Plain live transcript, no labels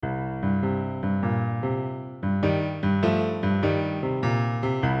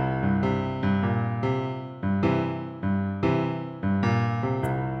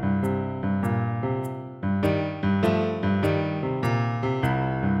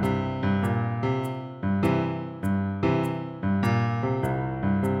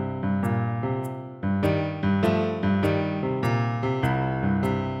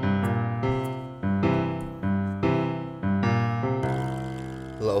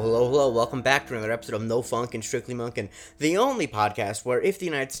Hello. Welcome back to another episode of No FUNKIN, Strictly MONKIN, the only podcast where if the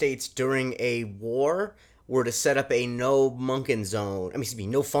United States during a war were to set up a no FUNKIN zone, in the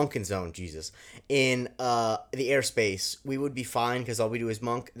airspace, we would be fine because all we do is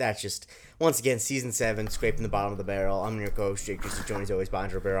monk. That's just, once again, Season 7, scraping the bottom of the barrel. I'm your co-host, Jake, just joined as always by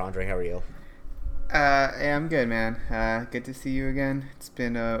Andre Barrera. Andre, how are you? Hey, I'm good, man. Good to see you again. It's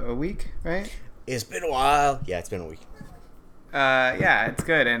been a week, right? It's been a while. Yeah, it's been a week. Yeah, it's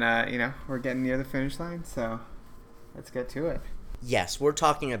good, and we're getting near the finish line, so let's get to it. Yes, we're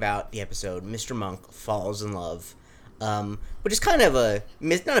talking about the episode Mr. Monk Falls in Love, which is kind of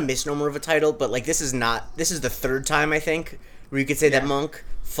not a misnomer of a title, but like this is the third time I think where you could say that Monk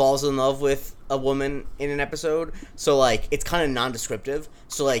falls in love with a woman in an episode, so like it's kind of non-descriptive.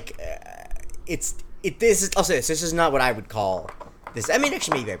 So like I'll say this is not what I would call this. I mean,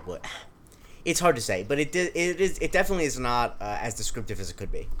 actually maybe I would. It's hard to say, but it definitely is not as descriptive as it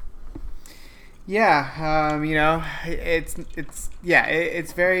could be. Yeah, it's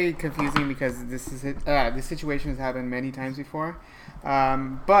very confusing because this situation has happened many times before,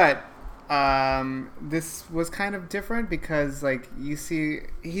 but this was kind of different because like you see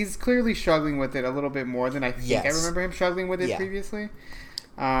he's clearly struggling with it a little bit more than I think I remember him struggling with it previously.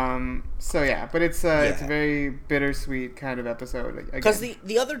 But it's a very bittersweet kind of episode. Because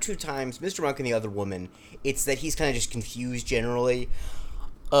the other two times, Mr. Monk and the other woman, it's that he's kind of just confused generally.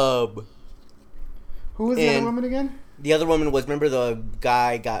 Who was the other woman again? The other woman was, remember the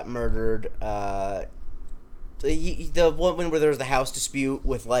guy got murdered, the woman where there was the house dispute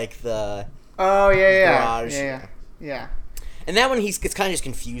with like the garage. Yeah. And that one, it's kind of just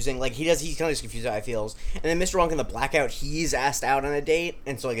confusing. Like, he's kind of just confused how he feels. And then Mr. Monk in the Blackout, he's asked out on a date,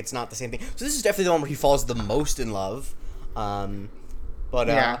 and so, like, it's not the same thing. So this is definitely the one where he falls the most in love. And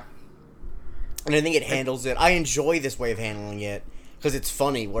I think it handles it. I enjoy this way of handling it, because it's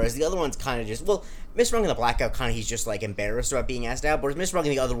funny, whereas the other one's kind of just, well, Mr. Monk in the Blackout, kind of, he's just, like, embarrassed about being asked out, whereas Mr. Monk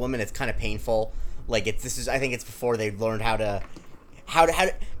and the other woman, it's kind of painful. Like, I think it's before they learned how to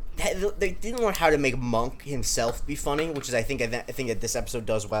they didn't learn how to make Monk himself be funny, which is I think that this episode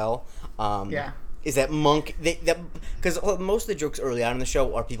does well. Is that Monk because most of the jokes early on in the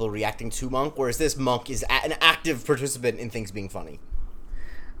show are people reacting to Monk, whereas this Monk is an active participant in things being funny.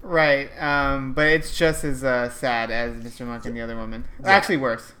 Right, but it's just as sad as Mr. Monk and the other woman. Actually,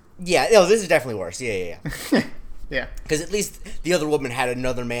 worse. Yeah, no, this is definitely worse. Yeah. Yeah. Because at least the other woman had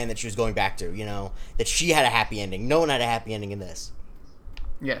another man that she was going back to. You know, that she had a happy ending. No one had a happy ending in this.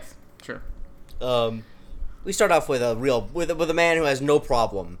 Yes, sure. We start off with a man who has no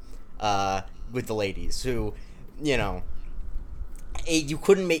problem with the ladies. Who, you know, I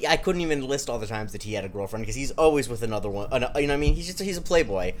couldn't even list all the times that he had a girlfriend because he's always with another one. You know what I mean? He's a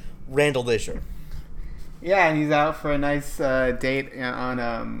playboy, Randall Disher. Yeah, and he's out for a nice date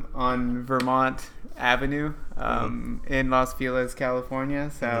on Vermont Avenue in Los Feliz,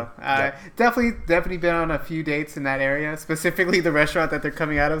 California. So definitely been on a few dates in that area, specifically the restaurant that they're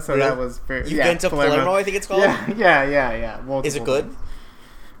coming out of. So that was very, You've been to Palermo, I think it's called. Yeah. Is it good?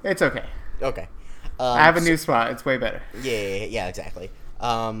 It's okay. Okay. I have a new spot. It's way better. Yeah, exactly.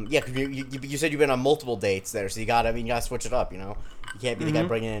 You said you've been on multiple dates there, so you gotta switch it up. You know, you can't be the guy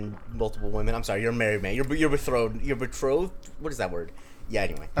bringing in multiple women. I'm sorry, you're a married man. You're betrothed. You're betrothed. What is that word? Yeah.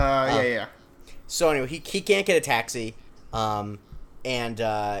 Anyway. Yeah. So anyway, he can't get a taxi, but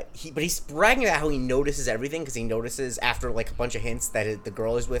he's bragging about how he notices everything because he notices after like a bunch of hints that the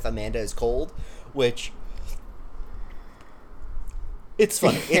girl is with Amanda is cold, which it's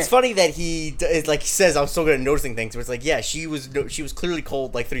funny. It's funny that he says I'm so good at noticing things, but it's like she was clearly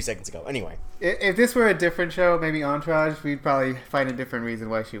cold like 3 seconds ago. Anyway, if this were a different show, maybe Entourage, we'd probably find a different reason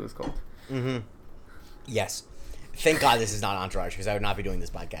why she was cold. Mm-hmm. Yes, thank God this is not Entourage because I would not be doing this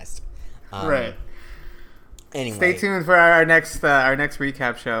podcast. Right. Anyway, stay tuned for our next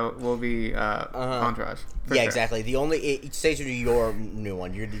recap show. Will be Entourage. Yeah, sure. Exactly. Stay tuned to your new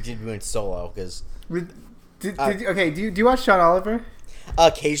one. You went solo because. Do you watch John Oliver?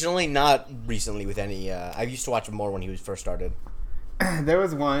 Occasionally, not recently with any. I used to watch him more when he was first started. There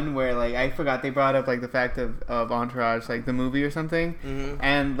was one where like I forgot they brought up like the fact of Entourage, like the movie or something,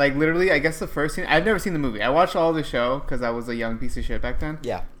 and like literally I guess the first scene. I've never seen the movie. I watched all the show because I was a young piece of shit back then.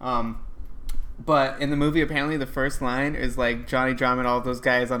 Yeah. But in the movie, apparently the first line is like Johnny Drama and all those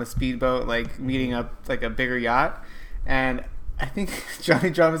guys on a speedboat, like meeting up like a bigger yacht, and I think Johnny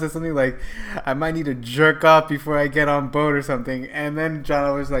Drama says something like, "I might need to jerk off before I get on boat" or something, and then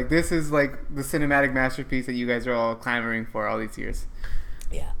John was like, "This is like the cinematic masterpiece that you guys are all clamoring for all these years."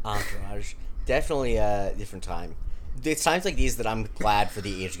 Yeah, Entourage, definitely a different time. it's times like these that I'm glad for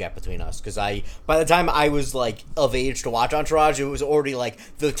the age gap between us, because by the time I was like of age to watch Entourage, it was already like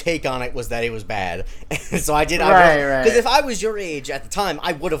the take on it was that it was bad, and so I did. Right. Because if I was your age at the time,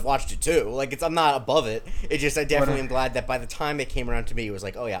 I would have watched it too. Like I'm not above it. It just I definitely am glad that by the time it came around to me, it was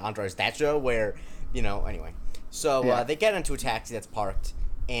like, oh yeah, Entourage, that show where anyway. So they get into a taxi that's parked,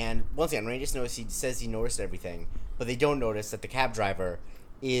 and once again, Randy says he noticed everything, but they don't notice that the cab driver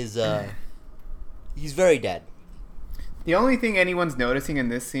is he's very dead. The only thing anyone's noticing in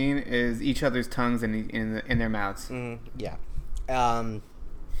this scene is each other's tongues in their mouths. Yeah. And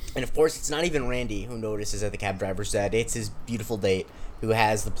of course, it's not even Randy who notices that the cab driver's dead. It's his beautiful date who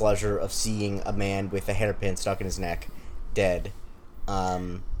has the pleasure of seeing a man with a hairpin stuck in his neck dead.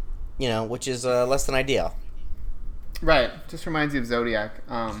 Which is less than ideal. Right. Just reminds you of Zodiac.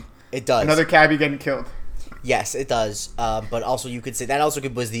 It does. Another cabbie getting killed. Yes, it does. But also, you could say that also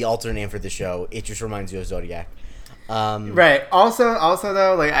was the alternate name for the show. It just reminds you of Zodiac. Right. Also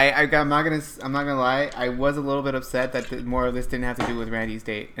though, like I'm not gonna lie. I was a little bit upset that more of this didn't have to do with Randy's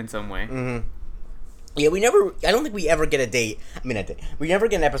date in some way. Mm-hmm. Yeah, I don't think we ever get a date. We never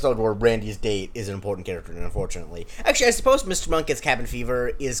get an episode where Randy's date is an important character, unfortunately. Actually, I suppose Mr. Monk Cabin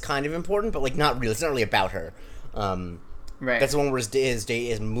Fever is kind of important, but like not really. It's not really about her. Right. That's the one where his date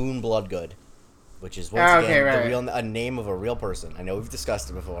is Moon Bloodgood, which is once again a name of a real person. I know we've discussed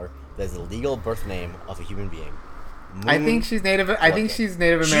it before. That's the legal birth name of a human being. I think she's Native American. She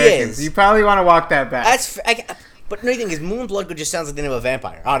So you probably want to walk that back. But the thing is, Moon Bloodgood just sounds like the name of a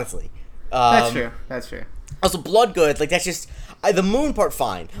vampire. Honestly, That's true. Also, Bloodgood, like that's just the Moon part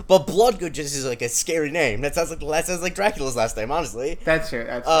fine, but Bloodgood just is like a scary name. That sounds like Dracula's last name. Honestly, that's true.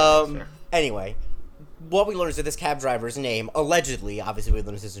 Anyway, what we learned is that this cab driver's name, allegedly, obviously we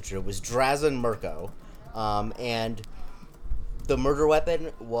learned this isn't true, was Drazen Mirko, and the murder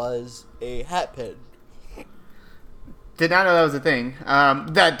weapon was a hat pin. Did not know that was a thing.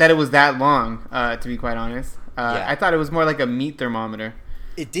 That it was that long. To be quite honest, I thought it was more like a meat thermometer.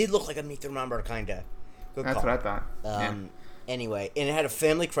 It did look like a meat thermometer, kinda. That's what I thought. Anyway, and it had a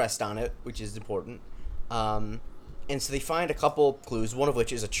family crest on it, which is important. And so they find a couple clues, one of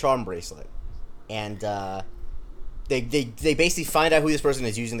which is a charm bracelet, and they basically find out who this person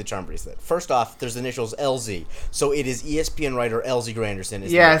is using the charm bracelet. First off, there's the initials LZ, so it is ESPN writer LZ Granderson.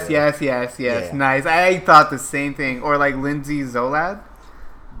 Yes. Yeah. Nice. I thought the same thing. Or like Lindsay Zolad.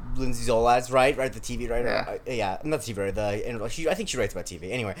 Lindsay Zolad's right, the TV writer. Yeah, not the TV writer. I think she writes about TV.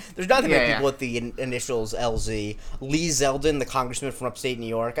 Anyway, there's not that many people with the initials LZ. Lee Zeldin, the congressman from upstate New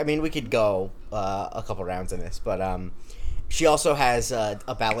York. I mean, we could go a couple rounds in this, but she also has a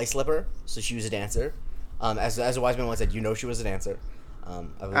ballet slipper, so she was a dancer. As a wise man once said, she was a dancer. Here's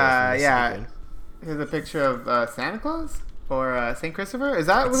a picture of Santa Claus or St. Christopher. Is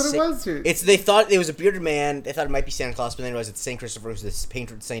that what it was? They thought it was a bearded man. They thought it might be Santa Claus, but then it realized it's St. Christopher, who's this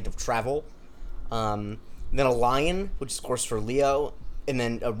patron saint of travel. Then a lion, which is of course for Leo, and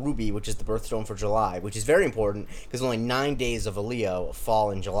then a ruby, which is the birthstone for July, which is very important because only 9 days of a Leo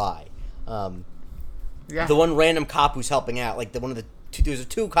fall in July. The one random cop who's helping out, like there's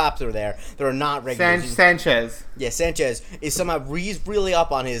two cops that are there. That are not regular. Sanchez. Yeah, Sanchez is somehow he's really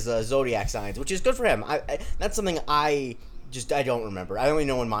up on his zodiac signs, which is good for him. That's something I don't remember. I only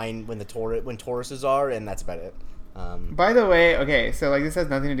know when Tauruses are, and that's about it. By the way, okay, so like this has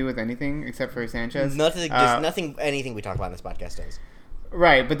nothing to do with anything except for Sanchez. Anything we talk about in this podcast does.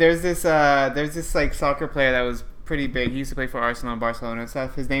 Right, but there's this like soccer player that was pretty big. He used to play for Arsenal and Barcelona and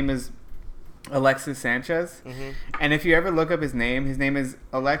stuff. His name is Alexis Sanchez. Mm-hmm. And if you ever look up his name is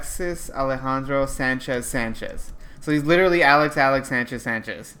Alexis Alejandro Sanchez. So he's literally Alex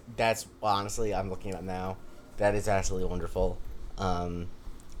Sanchez. That's honestly, I'm looking at it now. That is absolutely wonderful.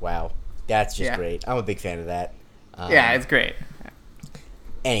 Wow, that's just great. I'm a big fan of that. It's great.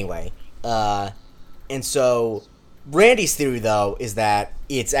 Anyway, and so Randy's theory though is that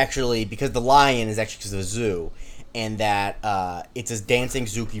it's actually because the lion is actually because of the zoo. And that it's his dancing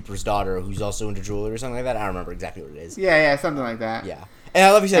zookeeper's daughter who's also into jewelry or something like that. I don't remember exactly what it is. Yeah, something like that. Yeah. And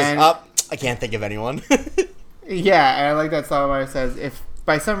I love he says, I can't think of anyone. Yeah, and I like that Salvador says, if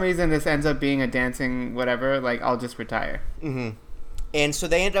by some reason this ends up being a dancing whatever, like, I'll just retire. Mm-hmm. And so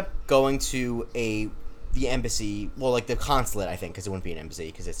they end up going to the embassy, well, like the consulate, I think, because it wouldn't be an embassy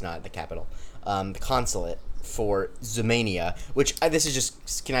because it's not the capital. The consulate for Zemenian, which this is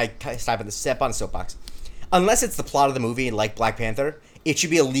just, can I step on a soapbox? Unless it's the plot of the movie, like Black Panther, it should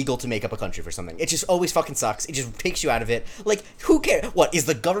be illegal to make up a country for something. It just always fucking sucks. It just takes you out of it. Like, who cares? What, is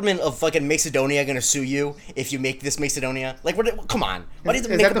the government of fucking Macedonia gonna sue you if you make this Macedonia? Like, come on. Why do you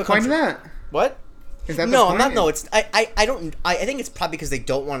make up a country? Is that the point of that? What? Is that the point? No, it's, I think it's probably because they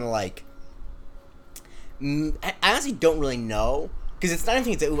don't want to, like, I honestly don't really know because it's not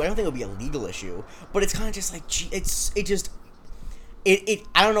anything. I don't think it would be a legal issue, but it's kind of just like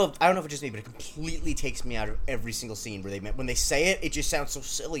I don't know. I don't know if it's just me, but it completely takes me out of every single scene where when they say it. It just sounds so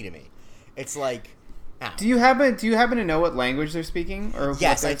silly to me. It's like, do you happen to know what language they're speaking? Or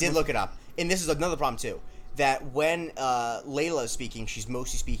yes, I did look it up, and this is another problem too. That when Layla is speaking, she's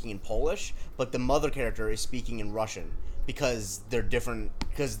mostly speaking in Polish, but the mother character is speaking in Russian because they're different.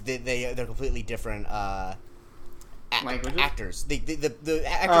 Because they're completely different actors. The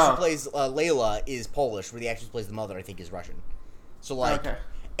actress who plays Layla is Polish, where the actress who plays the mother, I think, is Russian. So like,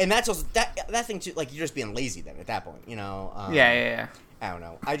 and that's also that thing too. Like, you're just being lazy then at that point, you know. Yeah. I don't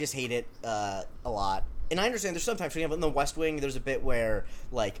know. I just hate it a lot, and I understand. There's sometimes, for example, in the West Wing, there's a bit where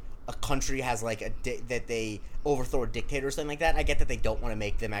like a country has like that they overthrow a dictator or something like that. I get that they don't want to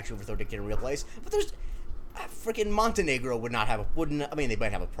make them actually overthrow a dictator in a real place, but there's freaking Montenegro wouldn't. I mean, they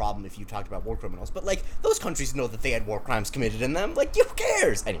might have a problem if you talked about war criminals, but like those countries know that they had war crimes committed in them. Like, who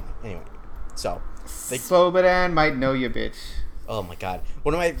cares? Anyway, so Slobodan might know you, bitch. Oh my God!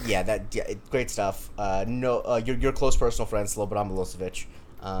 One of my great stuff. Your close personal friend Slobodan Milosevic.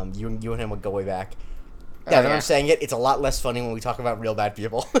 You and him would go way back. Yeah, I'm saying it. It's a lot less funny when we talk about real bad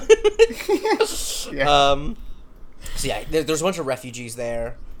people. Yeah. So yeah, there's a bunch of refugees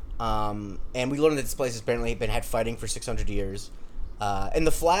there, and we learned that this place has apparently had fighting for 600 years. And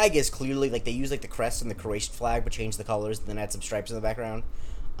the flag is clearly like they use like the crest and the Croatian flag, but change the colors and then add some stripes in the background.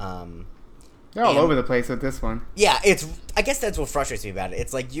 They're all over the place with this one. Yeah, I guess that's what frustrates me about it.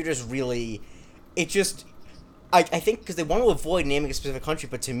 It's like you're just really, I think because they want to avoid naming a specific country,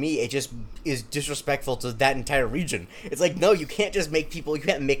 but to me it just is disrespectful to that entire region. It's like, no, you can't just you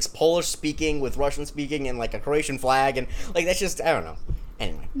can't mix Polish speaking with Russian speaking and like a Croatian flag and like that's just, I don't know.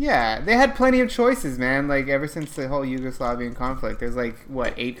 Anyway. Yeah, they had plenty of choices, man. Like ever since the whole Yugoslavian conflict, there's like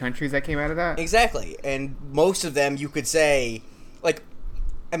 8 countries that came out of that. Exactly, and most of them you could say, like.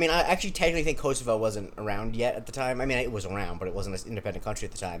 I mean, I actually technically think Kosovo wasn't around yet at the time. I mean, it was around, but it wasn't an independent country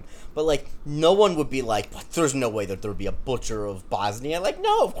at the time. But, like, no one would be like, there's no way that there would be a butcher of Bosnia. Like,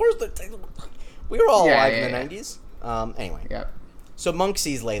 no, of course. We were all alive in the 90s. Anyway. Yep. So Monk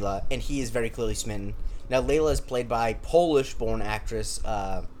sees Layla, and he is very clearly smitten. Now, Layla is played by Polish-born actress,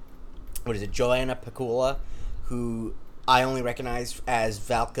 Joanna Pacula, who I only recognize as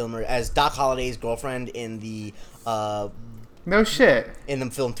Val Kilmer, as Doc Holliday's girlfriend in the... No shit. In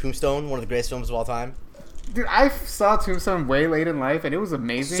the film Tombstone, one of the greatest films of all time. Dude, I saw Tombstone way late in life, and it was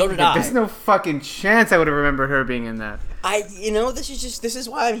amazing. So did I. There's no fucking chance I would have remembered her being in that. This is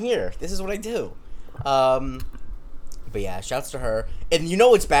why I'm here. This is what I do. But yeah, shouts to her. And you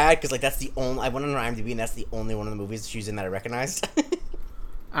know it's bad, because like that's the only, I went on her IMDb, and that's the only one of the movies she's in that I recognized.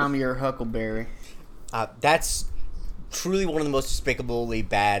 I'm your Huckleberry. That's truly one of the most despicably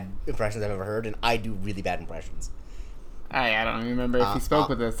bad impressions I've ever heard, and I do really bad impressions. I don't remember if he spoke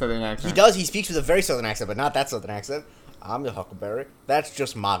with a southern accent. He does. He speaks with a very southern accent, but not that southern accent. I'm the Huckleberry. That's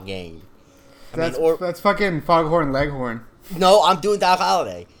just my game. That's fucking Foghorn Leghorn. No, I'm doing Doc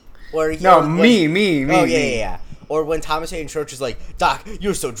Holliday. Me. Oh, yeah. Or when Thomas Hayden Church is like, Doc,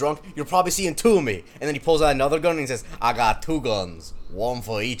 you're so drunk, you're probably seeing 2 of me. And then he pulls out another gun and he says, I got 2 guns. 1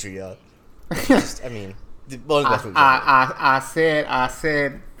 for each of you. I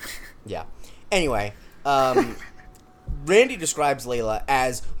said. Yeah. Anyway, Randy describes Layla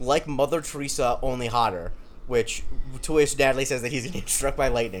as like Mother Teresa, only hotter, to which Natalie says that he's getting struck by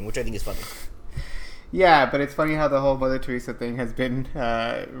lightning, which I think is funny. Yeah, but it's funny how the whole Mother Teresa thing has been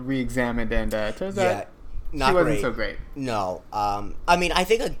re-examined, and turns out she wasn't so great. No. I mean, I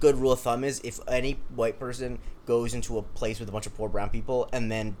think a good rule of thumb is if any white person goes into a place with a bunch of poor brown people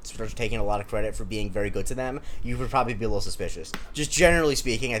and then starts taking a lot of credit for being very good to them, you would probably be a little suspicious. Just generally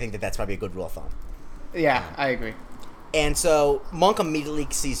speaking, I think that's probably a good rule of thumb. Yeah, I agree. And so Monk immediately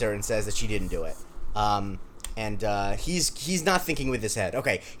sees her and says that she didn't do it. And he's not thinking with his head.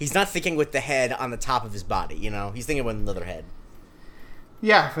 Okay, he's not thinking with the head on the top of his body, you know? He's thinking with another head.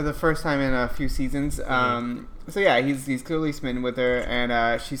 Yeah, for the first time in a few seasons. Mm-hmm. So yeah, he's clearly smitten with her,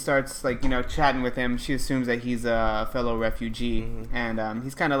 and she starts, like, chatting with him. She assumes that he's a fellow refugee, mm-hmm. and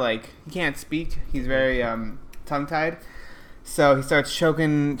he's kind of like, he can't speak. He's very tongue-tied. So he starts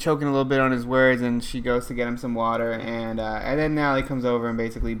choking a little bit on his words, and she goes to get him some water, and then Natalie comes over and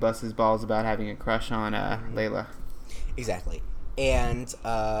basically busts his balls about having a crush on Layla. Exactly. And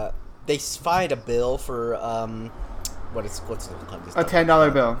they find a bill for what's the a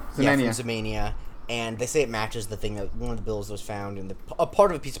 $10 bill, Zemenian. Yeah, from Zemenian, and they say it matches the thing that one of the bills that was found in a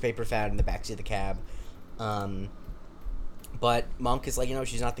part of a piece of paper found in the backseat of the cab. But Monk is like,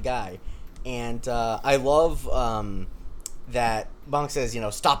 she's not the guy, and I love that Monk says,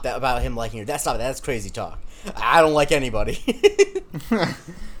 stop that about him liking her. Stop it. That's crazy talk. I don't like anybody.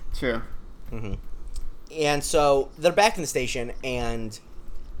 True. Mm-hmm. And so they're back in the station, and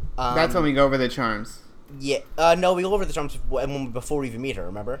that's when we go over the charms. Yeah. No, we go over the charms before we even meet her.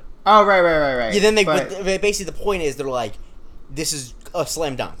 Remember? Oh, right. Yeah. Then basically the point is they're like, this is a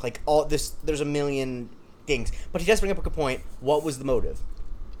slam dunk. Like all this, there's a million things, but he does bring up a good point. What was the motive?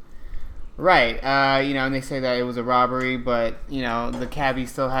 Right. And they say that it was a robbery, but the cabbie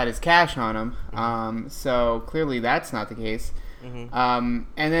still had his cash on him. So clearly that's not the case. Mm-hmm.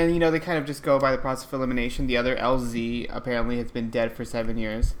 And then they kind of just go by the process of elimination. The other LZ apparently has been dead for 7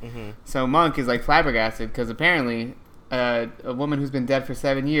 years. Mm-hmm. So Monk is like flabbergasted because apparently a woman who's been dead for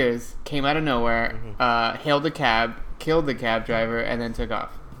 7 years came out of nowhere, hailed a cab, killed the cab driver, and then took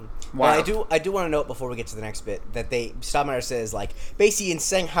off. Wow. Well, I do want to note before we get to the next bit that Stoudemire says, like, basically in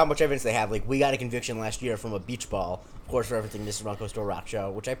saying how much evidence they have, like, we got a conviction last year from a beach ball, of course, for everything Mr. Run Goes to a Rock show,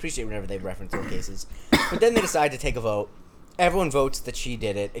 which I appreciate whenever they reference those cases. But then they decide to take a vote. Everyone votes that she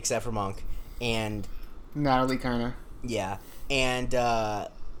did it, except for Monk, and Natalie kinda. Yeah, and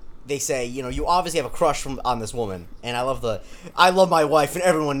they say, you obviously have a crush on this woman, and I love my wife, and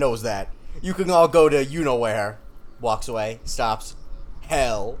everyone knows that. You can all go to you-know-where. Walks away, stops,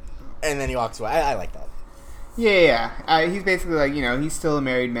 hell, and then he walks away. I like that. Yeah. He's basically like, he's still a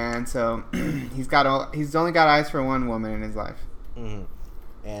married man, so he's only got eyes for one woman in his life. Mm-hmm.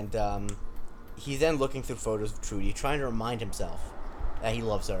 And he's then looking through photos of Trudy, trying to remind himself that he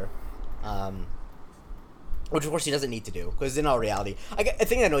loves her. Which, of course, he doesn't need to do, because in all reality, I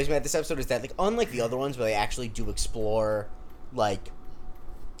think that annoys me about this episode is that, like, unlike the other ones where they actually do explore, like,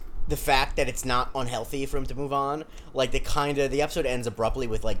 the fact that it's not unhealthy for him to move on, like, the episode ends abruptly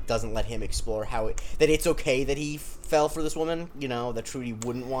with, like, doesn't let him explore that it's okay that he fell for this woman, that Trudy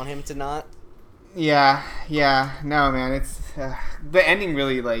wouldn't want him to not. Yeah, no, man, it's, the ending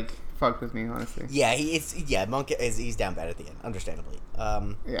really, like, fucked with me, honestly. Yeah, Monk he's down bad at the end, understandably.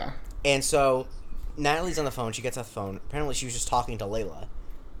 Yeah. And so, Natalie's on the phone, she gets off the phone, apparently she was just talking to Layla,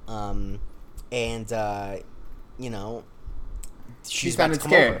 she's about to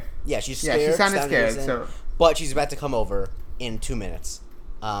come over. Yeah, she's scared. Yeah, she sounded scared. But she's about to come over in 2 minutes.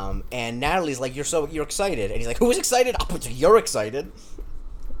 And Natalie's like, you're excited. And he's like, who's excited? You're excited.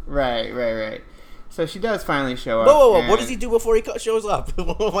 Right. So she does finally show up. Whoa. What does he do before he shows up?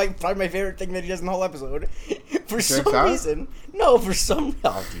 Probably my favorite thing that he does in the whole episode. For some reason,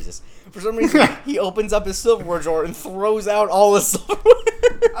 he opens up his silverware drawer and throws out all the silverware.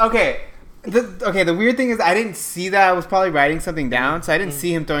 Okay. The weird thing is I didn't see that. I was probably writing something down, so I didn't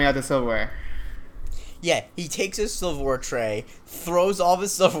see him throwing out the silverware. Yeah, he takes his silverware tray, throws all of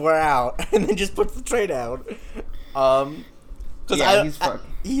his silverware out, and then just puts the tray down.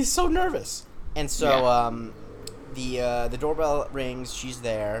 He's so nervous. And so the doorbell rings. She's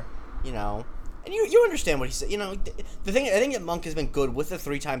there, and you understand what he said. The thing I think that Monk has been good with the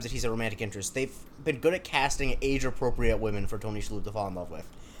 3 times that he's a romantic interest. They've been good at casting age-appropriate women for Tony Shalhoub to fall in love with.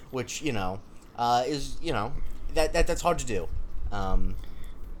 Which, is, that's hard to do.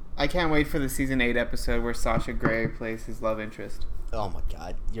 I can't wait for the season 8 episode where Sasha Grey plays his love interest. Oh my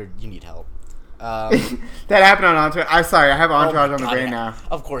god, you need help. That happened on Entourage. I'm sorry, I have Entourage on the brain now.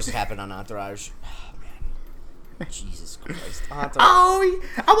 Of course it happened on Entourage. Oh, man. Jesus Christ. Entourage. Oh,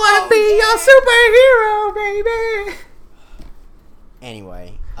 I want to be your superhero, baby.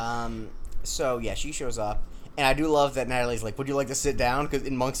 Anyway, so yeah, she shows up. And I do love that Natalie's like, would you like to sit down? Because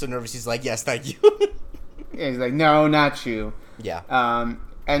in Monk's so nervous, he's like, yes, thank you. Yeah, he's like, no, not you. Yeah.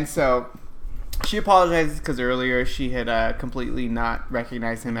 And so she apologizes because earlier she had completely not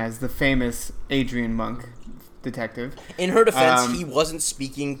recognized him as the famous Adrian Monk detective. In her defense, he wasn't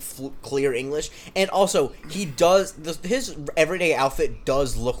speaking clear English. And also, his everyday outfit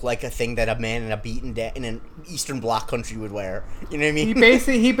does look like a thing that a man in a in an Eastern Bloc country would wear. You know what I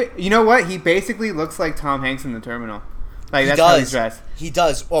mean? You know what? He basically looks like Tom Hanks in The Terminal. Like, that's how he's dressed. He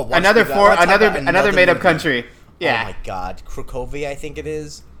does. Oh, another made-up country. Yeah. Oh my god. Cracovia, I think it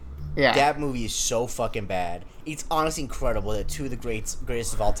is. Yeah. That movie is so fucking bad. It's honestly incredible that 2 of the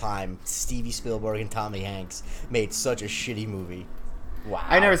greatest of all time, Stevie Spielberg and Tommy Hanks, made such a shitty movie. Wow.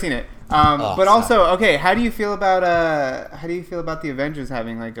 I've never seen it. But also, okay, how do you feel about the Avengers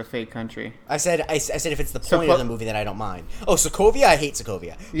having like a fake country? I said if it's the point of the movie, then I don't mind. Oh, Sokovia, I hate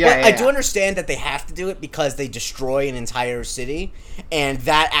Sokovia. Yeah, but I do understand that they have to do it because they destroy an entire city, and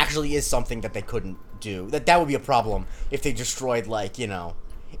that actually is something that they couldn't do. That would be a problem if they destroyed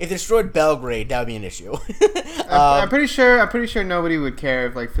if they destroyed Belgrade, that would be an issue. I'm pretty sure nobody would care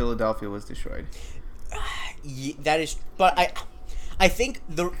if like Philadelphia was destroyed. That is, but I think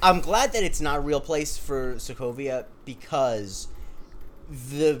I'm glad that it's not a real place for Sokovia because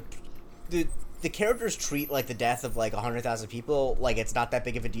the characters treat like the death of like 100,000 people like it's not that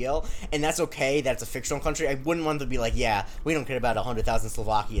big of a deal, and that's okay. That's a fictional country. I wouldn't want them to be like, yeah, we don't care about 100,000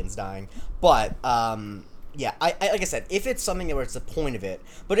 Slovakians dying, but yeah, I like I said, if it's something where it's the point of it,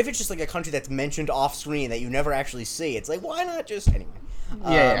 but if it's just like a country that's mentioned off screen that you never actually see, it's like, why not just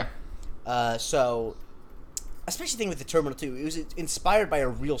anyway? So, especially the thing with the Terminal 2, it was inspired by a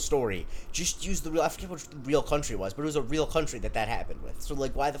real story. Just use the real, I forget which real country it was, but it was a real country that happened with. So,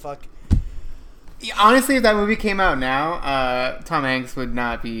 like, why the fuck? Honestly, if that movie came out now, Tom Hanks would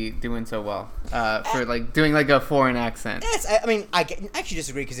not be doing so well for like doing like a foreign accent. Yes, I mean, I actually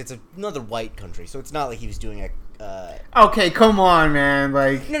disagree because it's another white country, so it's not like he was doing a. Okay, come on, man.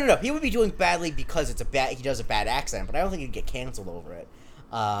 Like, no, he would be doing badly because he does a bad accent, but I don't think he'd get canceled over it.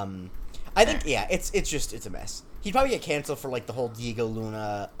 I think it's a mess. He'd probably get canceled for like the whole Diego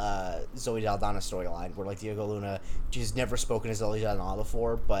Luna, Zoe Saldana storyline, where like Diego Luna just never spoken to Zoe Saldana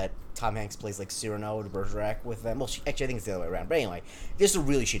before, but Tom Hanks plays like Cyrano de Bergerac with them. Well, actually, I think it's the other way around. But anyway, this is a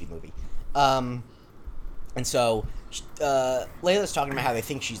really shitty movie. And so Layla's talking about how they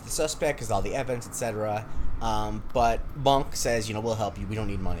think she's the suspect because all the evidence, etc. But Monk says, we'll help you. We don't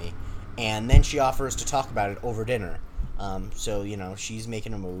need money. And then she offers to talk about it over dinner. So she's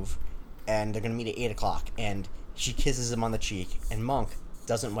making a move, and they're gonna meet at 8 o'clock. And she kisses him on the cheek, and Monk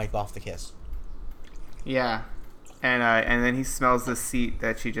doesn't wipe off the kiss. Yeah, and then he smells the seat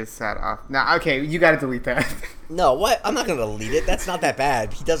that she just sat off. Now, okay, you got to delete that. No, what? I'm not gonna delete it. That's not that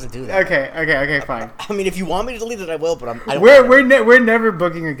bad. He doesn't do that. Okay, fine. I mean, if you want me to delete it, I will. But I don't. We're never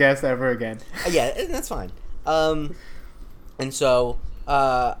booking a guest ever again. Yeah, that's fine. And so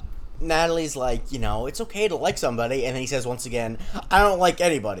Natalie's like, it's okay to like somebody, and then he says once again, I don't like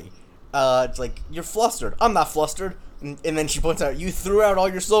anybody. It's like, you're flustered. I'm not flustered. And then she points out, you threw out all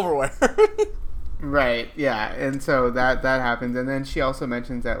your silverware. Right, yeah. And so that happens. And then she also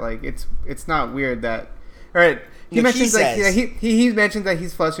mentions that, like, it's not weird that... All right, he mentions that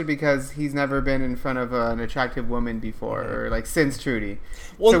he's flustered because he's never been in front of an attractive woman before, or, like, since Trudy.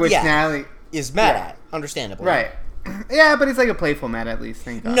 Well, so which Natalie... is mad at, understandably. Right. Yeah, but it's like a playful mad at least,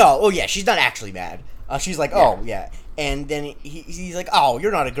 thank God. No, she's not actually mad. She's like, and then he's like, oh,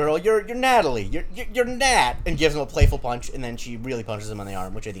 you're not a girl, you're Natalie, you're Nat, and gives him a playful punch, and then she really punches him on the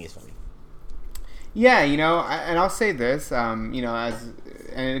arm, which I think is funny. Yeah, and I'll say this, and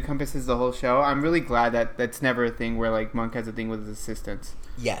it encompasses the whole show. I'm really glad that that's never a thing where like Monk has a thing with his assistants.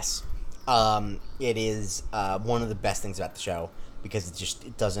 Yes, it is one of the best things about the show because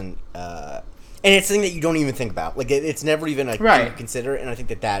it doesn't. And it's something that you don't even think about. Like, it's never even a thing to consider, and I think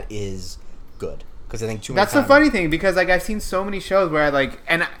that is good. Because I think too many times... That's the funny thing, because, like, I've seen so many shows where I, like...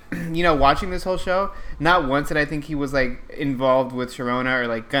 And, watching this whole show, not once did I think he was, like, involved with Sharona or,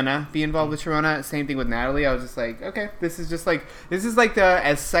 like, gonna be involved with Sharona. Same thing with Natalie. I was just like, okay, this is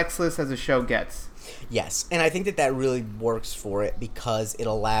as sexless as a show gets. Yes, and I think that really works for it because it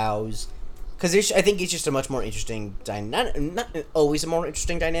allows... Because I think it's just a much more interesting... Not always a more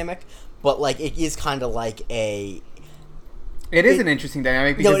interesting dynamic, but, like, it is kind of like a... It is an interesting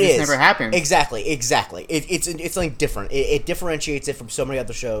dynamic because this never happened. Exactly. It's something different. It differentiates it from so many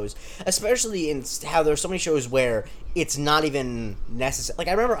other shows, especially in how there are so many shows where it's not even necessary. Like,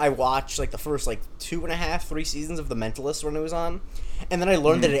 I remember I watched, like, the first, like, 2.5, 3 seasons of The Mentalist when it was on, and then I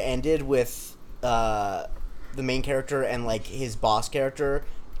learned that it ended with the main character and, like, his boss character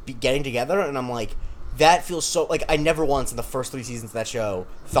getting together, and I'm like... That feels so... Like, I never once in the first 3 seasons of that show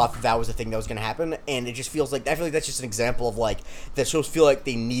thought that was a thing that was going to happen, and it just feels like... I feel like that's just an example of, like, that shows feel like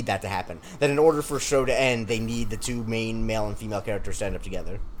they need that to happen. That in order for a show to end, they need the 2 main male and female characters to end up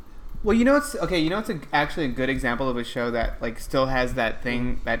together. Well, it's actually a good example of a show that, like, still has that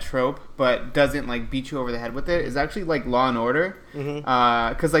thing, that trope, but doesn't, like, beat you over the head with it, is actually, like, Law and Order.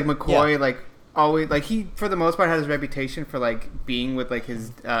 Because, like, McCoy, like... Always, like, he for the most part has his reputation for like being with like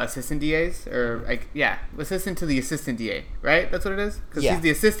his assistant DAs or like assistant to the assistant DA, right? That's what it is, because he's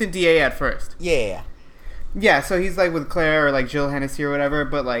the assistant DA at first. Yeah. So he's like with Claire or like Jill Hennessy or whatever,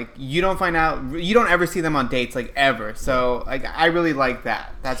 but like you don't ever see them on dates like ever. So like I really like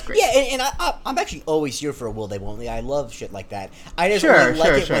that. That's great. Yeah, and I'm actually always here for a will they won't they. I love shit like that. I just really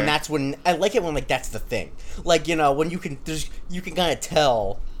like it when I like it when like that's the thing. Like when you can kind of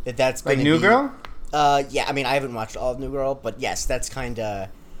tell. That's like New Girl? Yeah, I mean, I haven't watched all of New Girl, but yes, that's kind of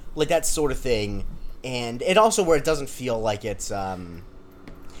like that sort of thing, and also where it doesn't feel like it's I don't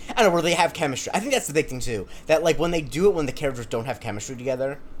know, where they have chemistry. I think that's the big thing too. That like when they do it when the characters don't have chemistry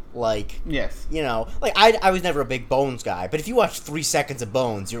together, Like, Yes. you know, like I was never a big Bones guy, but if you watch 3 seconds of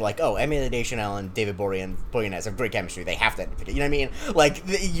Bones, you're like, oh, Emily Deschanel and David Boreanaz have great chemistry. They have to, you know what I mean? Like,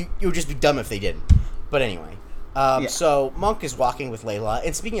 you would just be dumb if they didn't. But anyway, so Monk is walking with Layla,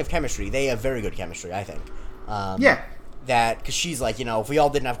 and speaking of chemistry, they have very good chemistry, I think. That, because she's like, you know, if we all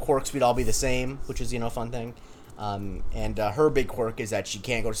didn't have quirks, we'd all be the same, which is, you know, a fun thing. And her big quirk is that she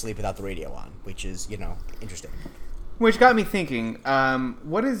can't go to sleep without the radio on, which is, you know, interesting. Which got me thinking,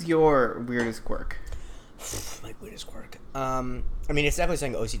 what is your weirdest quirk? My weirdest quirk. I mean, it's definitely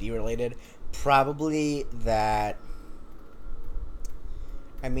something OCD related. Probably that.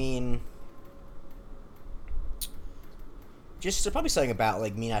 I mean, just probably something about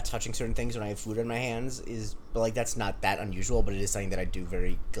like me not touching certain things when I have food in my hands is, but like that's not that unusual. But it is something that I do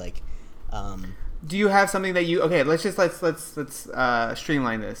very like. Do you have something that you? Okay, let's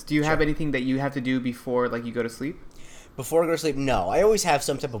streamline this. Do you have anything that you have to do before like you go to sleep? Before I go to sleep, no. I always have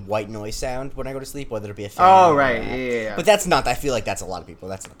some type of white noise sound when I go to sleep, whether it be a fan. Oh, right. Yeah. But that's not, I feel like that's a lot of people.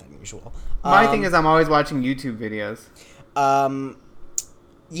 That's not that unusual. My thing is I'm always watching YouTube videos.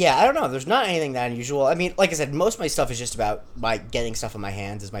 Yeah, I don't know. There's not anything that unusual. I mean, like I said, most of my stuff is just about getting stuff in my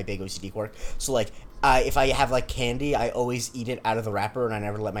hands is my big OCD quirk. So, like, if I have, like, candy, I always eat it out of the wrapper, and I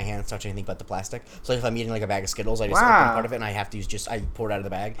never let my hands touch anything but the plastic. So, like, if I'm eating, like, a bag of Skittles, I just open part of it, and I have to use I pour it out of the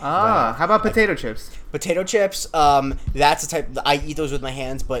bag. How about potato chips? Potato chips, that's the type, I eat those with my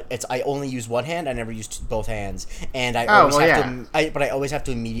hands, but I only use one hand, I never use both hands. And I always have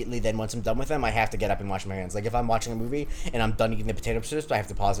to immediately, then once I'm done with them, I have to get up and wash my hands. Like, if I'm watching a movie, and I'm done eating the potato chips, I have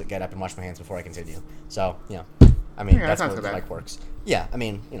to pause it, get up, and wash my hands before I continue. So, you know, I mean, that's what my quirks. Yeah, I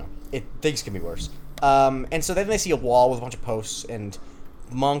mean, you know, things can be worse. And so then they see a wall with a bunch of posts, and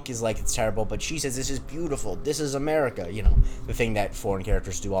Monk is like, it's terrible, but she says, this is beautiful, this is America, you know, the thing that foreign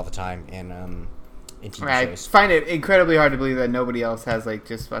characters do all the time in TV shows. I find it incredibly hard to believe that nobody else has, like,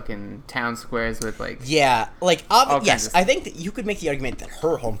 just fucking town squares with, like... Yeah, like, yes, I think that you could make the argument that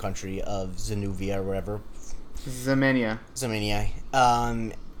her home country of Zenuvia or whatever... Zemenia,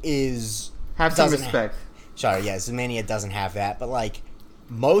 is... Have some respect. Sorry, yeah, Zemenia doesn't have that, but, like...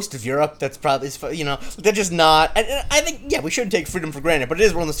 Most of Europe, that's probably, you know, they're just not. I think, yeah, we shouldn't take freedom for granted, but it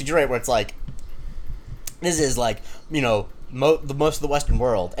is one of those things, right, where it's like, this is like, you know, most of the Western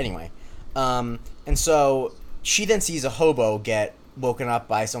world. Anyway, and so she then sees a hobo get woken up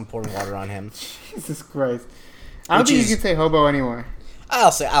by someone pouring water on him. Jesus Christ! I don't think you can say hobo anymore.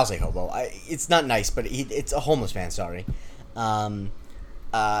 I'll say hobo. It's not nice, but it's a homeless man. Sorry. At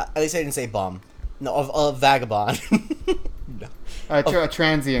least I didn't say bum. No, a vagabond. No. A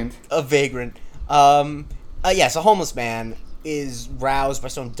transient. A vagrant. Yes, a homeless man is roused by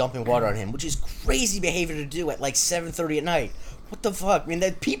someone dumping water on him, which is crazy behavior to do at like 7:30 at night. What the fuck? I mean,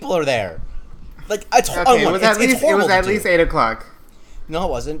 people are there. Like, it's horrible. It was at least 8 o'clock. No, it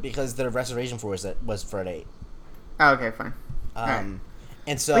wasn't, because the reservation for it was for at 8. Oh, okay, fine. Right.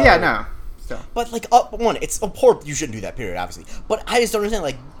 And so. But yeah, no. So. But like, it's poor. You shouldn't do that. Period. Obviously, but I just don't understand.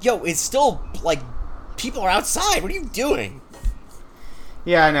 Like, yo, it's still like. People are outside. What are you doing?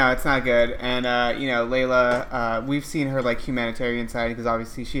 Yeah, no, it's not good. And, you know, Layla, we've seen her, like, humanitarian side, because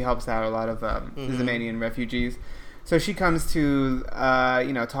obviously she helps out a lot of the Zemenian refugees. So she comes to,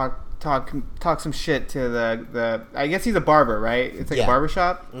 you know, talk some shit to the I guess he's a barber, right? It's like a barber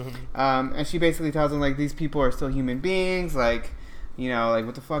shop. Mm-hmm. And she basically tells him, like, these people are still human beings, like... You know, like,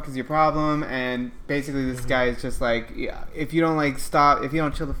 what the fuck is your problem? And basically this guy is just like, yeah, if you don't, like, stop, if you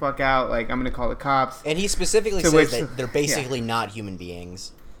don't chill the fuck out, like, I'm going to call the cops. And he specifically says that they're basically not human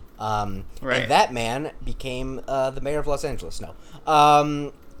beings. Right. And that man became the mayor of Los Angeles. No.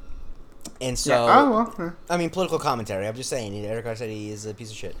 And so, I mean, political commentary. I'm just saying, Eric Garcetti is a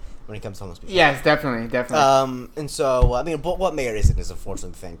piece of shit when it comes to homeless people. Yes, definitely. And so, I mean, but what mayor isn't is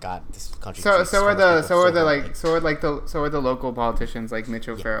unfortunately the thing. God, this country. So are the local politicians like Mitch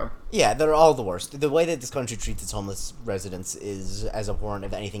O'Farrell. Yeah, they're all the worst. The way that this country treats its homeless residents is as abhorrent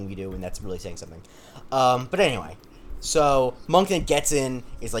of anything we do, and that's really saying something. But anyway. So MONKIN gets in.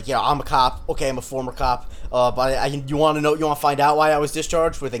 He's like, "Yeah, I'm a cop. Okay, I'm a former cop. But you want to find out why I was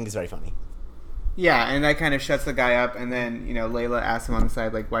discharged?" Which I think is very funny. Yeah, and that kind of shuts the guy up. And then Layla asks him on the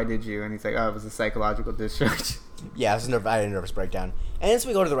side, like, "Why did you?" And he's like, "Oh, it was a psychological discharge." Yeah, I had a nervous breakdown. And then so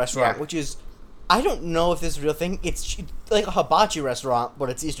we go to the restaurant, which is, I don't know if this is a real thing. It's like a hibachi restaurant, but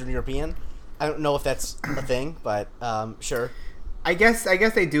it's Eastern European. I don't know if that's a thing, but sure. I guess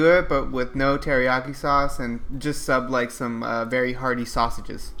they do it, but with no teriyaki sauce and just like some very hearty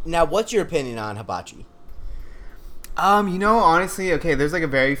sausages. Now, what's your opinion on hibachi? Honestly, okay, there's like a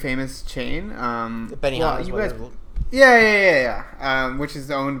very famous chain. Benihana's, yeah. Which is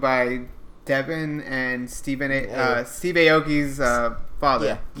owned by Devin and Steve Aoki's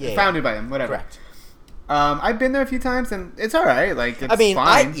father. Founded by him, whatever. Correct. I've been there a few times, and it's all right. Like, it's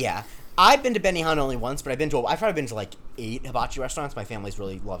fine. fine. I've been to Benihana only once, but I've probably been to like 8 hibachi restaurants. My family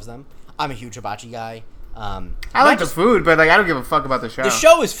really loves them. I'm a huge hibachi guy. I like the food, but like I don't give a fuck about the show. The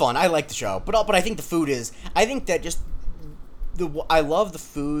show is fun. I like the show, but I think the food is. I think that just I love the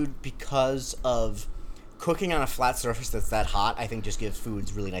food because of cooking on a flat surface that's that hot. I think just gives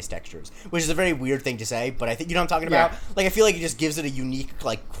foods really nice textures, which is a very weird thing to say, but I think you know what I'm talking about. Like I feel like it just gives it a unique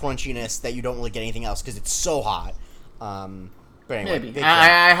like crunchiness that you don't really get anything else because it's so hot. But anyway, maybe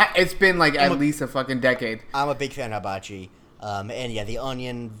it's been like at least a fucking decade. I'm a big fan of hibachi, and yeah, the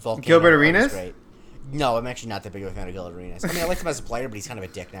onion volcano. Gilbert Arenas? Great. No, I'm actually not that big of a fan of Gilbert Arenas. I mean, I like him as a player, but he's kind of a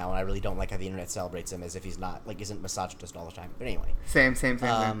dick now, and I really don't like how the internet celebrates him as if he's not like isn't misogynist all the time. But anyway, same.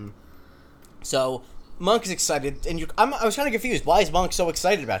 So Monk is excited, and I was kind of confused. Why is Monk so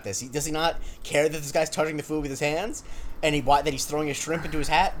excited about this? Does he not care that this guy's touching the food with his hands, and that he's throwing a shrimp into his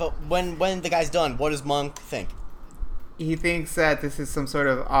hat? But when the guy's done, what does Monk think? He thinks that this is some sort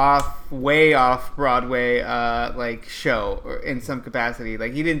of way off Broadway like show or in some capacity.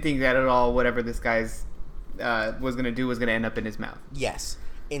 Like he didn't think that at all. Whatever this guy's was gonna do was gonna end up in his mouth. Yes,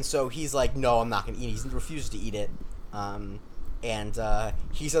 and so he's like, "No, I'm not gonna eat it." He refuses to eat it, and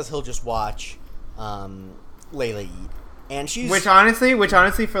he says he'll just watch Layla eat. And she's which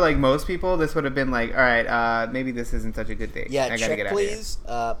honestly for like most people this would have been like, all right, maybe this isn't such a good date. Yeah, I gotta check get please.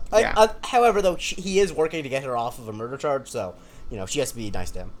 However, though he is working to get her off of a murder charge, so you know she has to be nice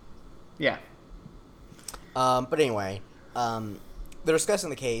to him. Yeah. But anyway, they're discussing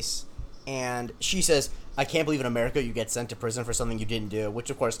the case, and she says, "I can't believe in America you get sent to prison for something you didn't do," which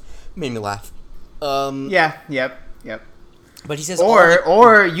of course made me laugh. Yep. But he says,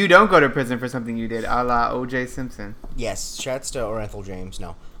 or you don't go to prison for something you did, a la O.J. Simpson. Yes, shouts to Orenthal James.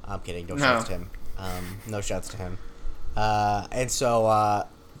 No, I'm kidding. No shouts to him. No shouts to him. And so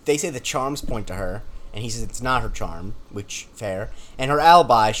they say the charms point to her, and he says it's not her charm, which fair. And her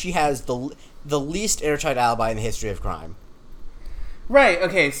alibi, she has the least airtight alibi in the history of crime. Right.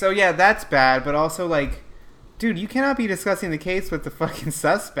 Okay. So yeah, that's bad. But also like, dude, you cannot be discussing the case with the fucking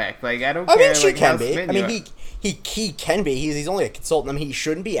suspect. Like I don't care. I mean, she can be. I mean, he can be. He's only a consultant. I mean, he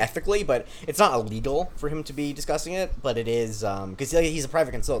shouldn't be ethically, but it's not illegal for him to be discussing it. But it is because he's a private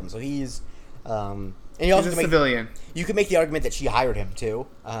consultant, so he's and he also he's a civilian. You could make the argument that she hired him too.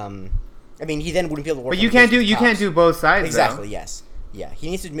 I mean, he then wouldn't be able to work. But you can't do both sides. Exactly. Though. Yes. Yeah. He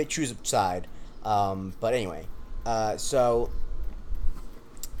needs to choose a side. But anyway, so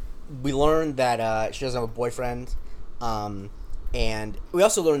we learned that she doesn't have a boyfriend. And we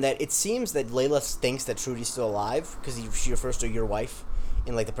also learned that it seems that Layla thinks that Trudy's still alive because she refers to your wife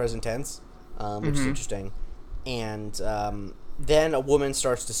in like the present tense, which is interesting. And then a woman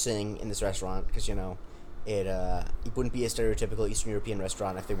starts to sing in this restaurant because it wouldn't be a stereotypical Eastern European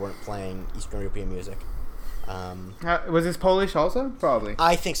restaurant if they weren't playing Eastern European music. Was this Polish also? Probably.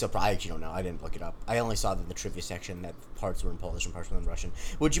 I think so. I actually don't know. I didn't look it up. I only saw the trivia section that parts were in Polish and parts were in Russian.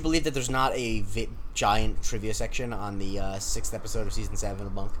 Would you believe that there's not a giant trivia section on the 6th episode of season 7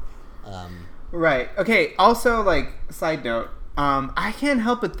 of Monk? Right. Okay. Also, like, side note, I can't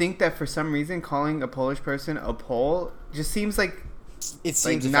help but think that for some reason calling a Polish person a Pole just seems like it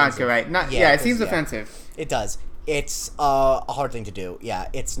seems like not right. It seems offensive. It does. It's a hard thing to do. Yeah,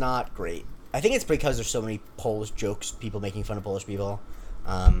 it's not great. I think it's because there's so many Polish jokes, people making fun of Polish people.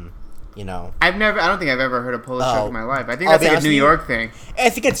 I don't think I've ever heard a Polish joke in my life. I think that's like a New York thing. I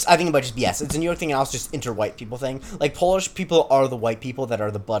think it might just be, yes, it's a New York thing and also just inter-white people thing. Like, Polish people are the white people that are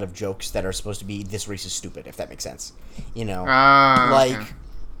the butt of jokes that are supposed to be, this race is stupid, if that makes sense. There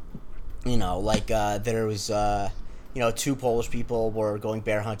was, 2 Polish people were going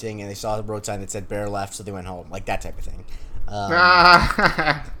bear hunting and they saw the road sign that said bear left, so they went home. Like, that type of thing.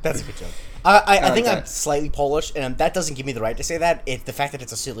 That's a good joke. I think I'm slightly Polish, and that doesn't give me the right to say that. The fact that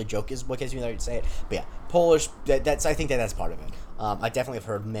it's a silly joke is what gives me the right to say it. But yeah, Polish. I think that's part of it. I definitely have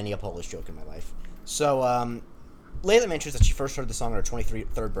heard many a Polish joke in my life. So Layla mentions that she first heard the song on her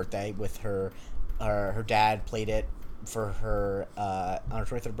 23rd birthday. With her dad played it for her on her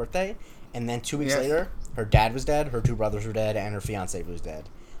 23rd birthday, and then 2 weeks later, her dad was dead, her 2 brothers were dead, and her fiance was dead,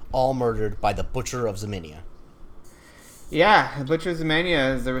 all murdered by the Butcher of Zemenian. Yeah, Butcher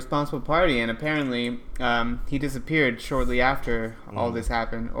Zemenian is the responsible party, and apparently he disappeared shortly after all this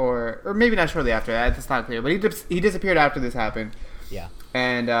happened, or maybe not shortly after. That's not clear, but he disappeared after this happened. Yeah.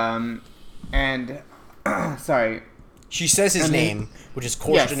 And sorry. She says his name, which is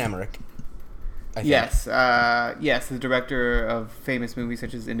Korsten Emmerich. Yes, the director of famous movies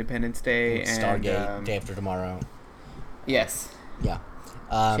such as Independence Day and Stargate, Day After Tomorrow. Yes. Yeah.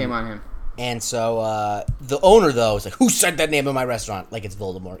 Shame on him. And so the owner, though, is like, who said that name of my restaurant? Like it's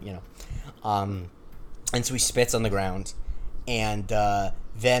Voldemort, you know. And so he spits on the ground. And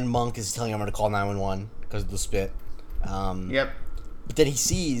then Monk is telling him to call 911 because of the spit. Yep. But then he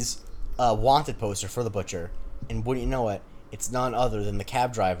sees a wanted poster for the butcher. And wouldn't you know it, it's none other than the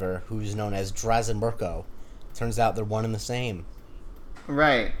cab driver who's known as Drazen Mirko. Turns out they're one and the same.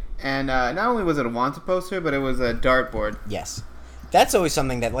 Right. And not only was it a wanted poster, but it was a dartboard. Yes. That's always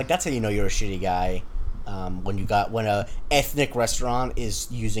something that, like, that's how you know you're a shitty guy. When a ethnic restaurant is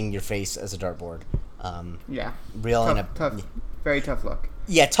using your face as a dartboard. Yeah. Tough. Very tough luck.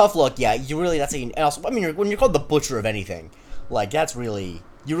 Yeah, tough luck. Yeah, that's how you. And also, I mean, when you're called the butcher of anything, like that's really,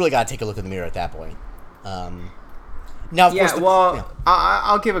 you really gotta take a look in the mirror at that point. Now, of course,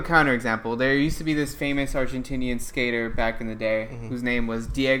 I'll give a counterexample. There used to be this famous Argentinian skater back in the day whose name was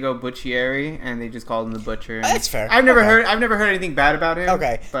Diego Buccieri, and they just called him the Butcher. That's fair. I've never heard anything bad about him.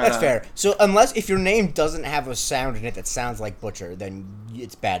 Okay, but, that's fair. So if your name doesn't have a sound in it that sounds like Butcher, then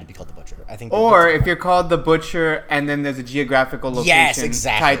it's bad to be called the Butcher. I think. Or if you're called the Butcher and then there's a geographical location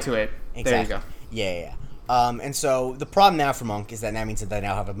tied to it. Exactly. There you go. Yeah. And so the problem now for Monk is that means that they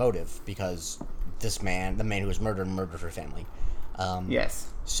now have a motive because this man, the man who was murdered her family. Yes.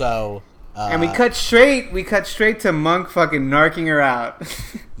 So. And we cut straight to Monk fucking narking her out.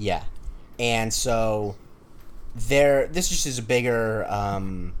 Yeah. And so this just is a bigger.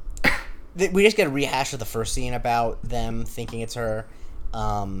 We just get a rehash of the first scene about them thinking it's her.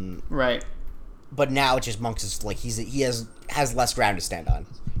 Right. But now it's just Monk's is like he has less ground to stand on.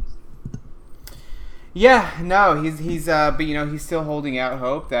 Yeah, no, he's but you know he's still holding out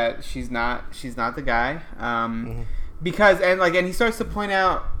hope that she's not the guy, because and he starts to point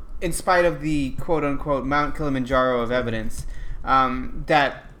out, in spite of the quote unquote Mount Kilimanjaro of evidence,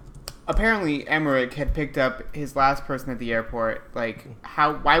 that apparently Emmerich had picked up his last person at the airport. Like,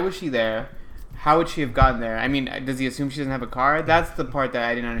 why was she there? How would she have gotten there? I mean, does he assume she doesn't have a car? That's the part that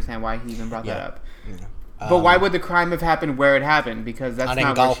I didn't understand why he even brought that up. Yeah. But why would the crime have happened where it happened? Because that's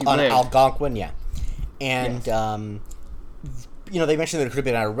not where she lived. On Algonquin, yeah. And, yes. They mentioned that it could have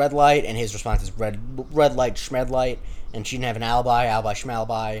been at a red light, and his response is red light, schmed light, and she didn't have an alibi,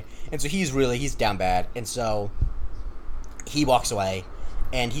 schmalibi. And so he's down bad. And so he walks away,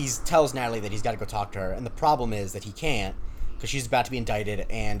 and he tells Natalie that he's got to go talk to her. And the problem is that he can't, because she's about to be indicted,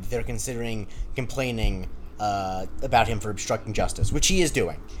 and they're considering complaining about him for obstructing justice, which he is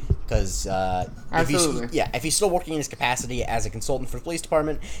doing. Because if he's still working in his capacity as a consultant for the police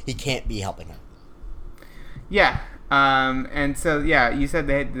department, he can't be helping her. Yeah, and so you said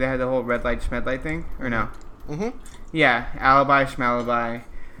they had the whole red light, schmed light thing, or no? Mm-hmm. Yeah, alibi, schmalibi.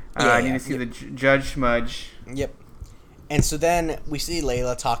 I need to see the judge schmudge. Yep. And so then we see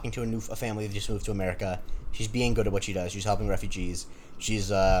Layla talking to a family that just moved to America. She's being good at what she does. She's helping refugees. She's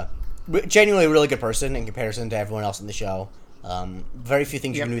genuinely a really good person in comparison to everyone else in the show. Very few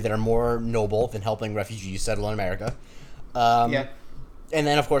things you can do that are more noble than helping refugees settle in America. And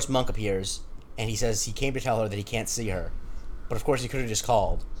then, of course, Monk appears. And he says he came to tell her that he can't see her. But, of course, he could have just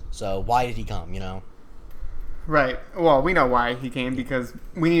called. So why did he come, you know? Right. Well, we know why he came, because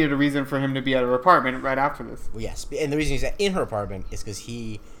we needed a reason for him to be at her apartment right after this. Well, yes. And the reason he's in her apartment is because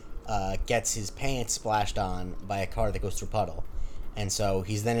he gets his pants splashed on by a car that goes through a puddle. And so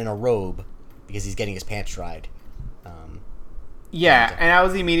he's then in a robe because he's getting his pants dried. And I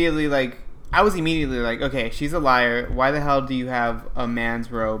was immediately like, okay, she's a liar. Why the hell do you have a man's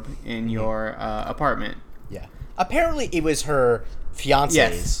robe in your apartment? Yeah. Apparently it was her fiance's.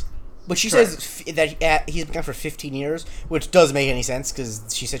 Yes. But she says that he's been gone for 15 years, which doesn't make any sense because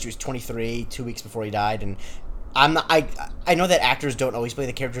she said she was 23 2 weeks before he died. And I know that actors don't always play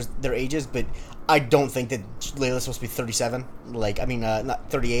the characters their ages, but I don't think that Layla's supposed to be 37. Not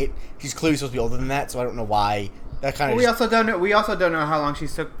 38. She's clearly supposed to be older than that, so I don't know why. That kind of. We also don't know how long she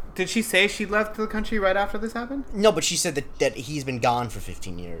took. Did she say she left the country right after this happened? No, but she said that he's been gone for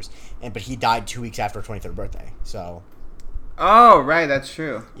 15 years, but he died 2 weeks after her 23rd birthday. So. Oh, right, that's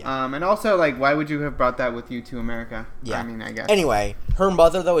true. Yeah. And also, why would you have brought that with you to America? Yeah. I mean, I guess. Anyway, her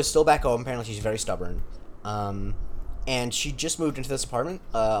mother though is still back home. Apparently, she's very stubborn. And she just moved into this apartment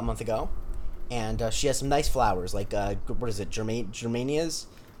a month ago, and she has some nice flowers, like what is it, geraniums.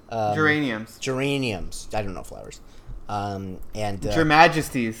 Geraniums. I don't know flowers. Your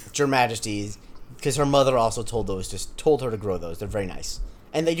Majesties, because her mother also told her to grow those. They're very nice,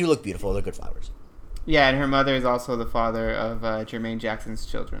 and they do look beautiful. They're good flowers. Yeah, and her mother is also the father of Jermaine Jackson's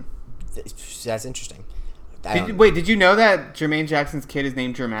children. That's interesting. Did you know that Jermaine Jackson's kid is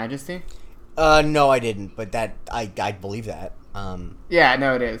named Your Majesty? No, I didn't, but that I believe that. Yeah,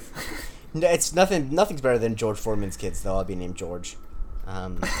 no, it is. It's nothing's better than George Foreman's kids. They'll all be named George.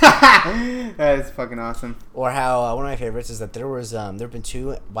 That is fucking awesome. Or how one of my favorites is that there have been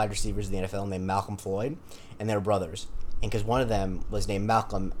two wide receivers in the NFL named Malcolm Floyd, and they were brothers. And because one of them was named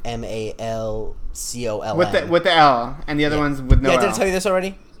Malcolm, Malcolm, with the L, and the other one's with no L. Yeah, did I tell you this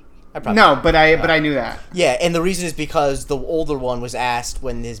already? No, but I knew that. Yeah, and the reason is because the older one was asked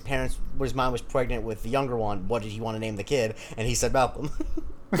when his mom was pregnant with the younger one, what did he want to name the kid, and he said Malcolm.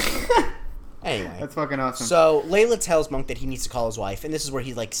 Anyway, that's fucking awesome. So Layla tells Monk that he needs to call his wife, and this is where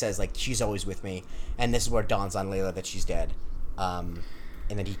he says she's always with me, and this is where it dawns on Layla that she's dead, and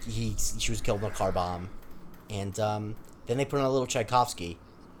then she was killed in a car bomb, and then they put on a little Tchaikovsky,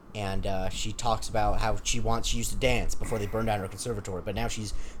 and she talks about how she used to dance before they burned down her conservatory, but now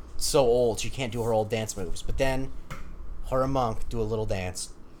she's so old she can't do her old dance moves. But then her and Monk do a little dance.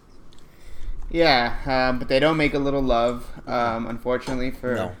 Yeah, but they don't make a little love, unfortunately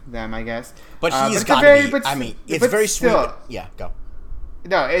for them, I guess. But he's got to be. I mean, it's very still, sweet. Yeah, go.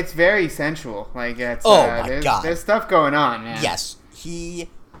 No, it's very sensual. Like, it's, my God. There's stuff going on, man. Yes, he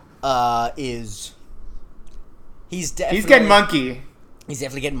is. He's getting monkey. He's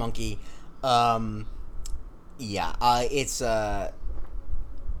definitely getting monkey. Yeah, it's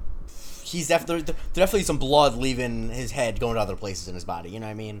he's definitely some blood leaving his head going to other places in his body. You know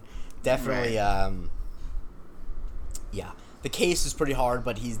what I mean? Definitely. Right. Yeah, the case is pretty hard,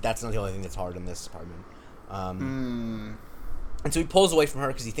 but that's not the only thing that's hard in this department. And so he pulls away from her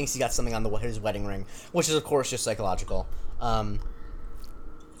because he thinks he got something on his wedding ring, which is of course just psychological. And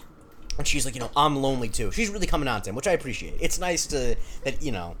she's like, I'm lonely too. She's really coming on to him, which I appreciate. It's nice that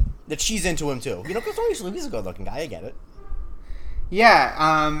she's into him too. Because obviously he's a good-looking guy. I get it.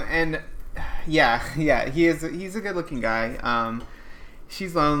 Yeah. And yeah. He's a good-looking guy.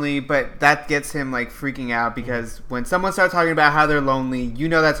 She's lonely, but that gets him freaking out because when someone starts talking about how they're lonely,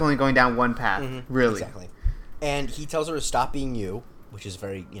 that's only going down one path. Mm-hmm. Really. Exactly. And he tells her to stop being you, which is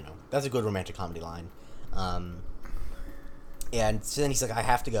very, that's a good romantic comedy line. And so then he's like, I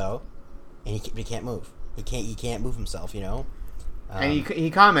have to go. And he can't move. He can't move himself, and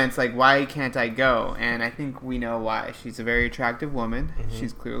he comments, why can't I go? And I think we know why. She's a very attractive woman. Mm-hmm.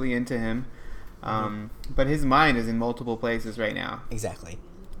 She's clearly into him. But his mind is in multiple places right now. Exactly.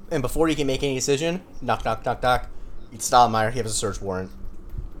 And before he can make any decision, knock, knock, knock, knock, it's Stottlemyre. He has a search warrant.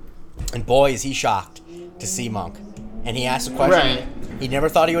 And boy, is he shocked to see Monk. And he asks a question he never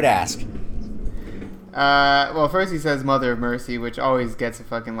thought he would ask. Well, first he says Mother of Mercy, which always gets a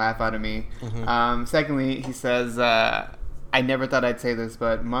fucking laugh out of me. Mm-hmm. Secondly, he says, I never thought I'd say this,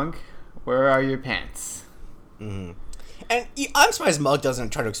 but Monk, where are your pants? Mm-hmm. And I'm surprised Mug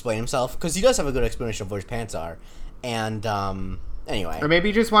doesn't try to explain himself, because he does have a good explanation of where his pants are. And, anyway. Or maybe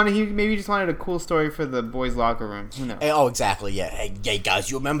he just wanted a cool story for the boys' locker room. Who knows? Oh, exactly, yeah. Hey, guys,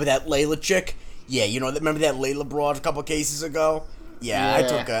 you remember that Layla chick? Yeah, remember that Layla broad a couple cases ago? Yeah.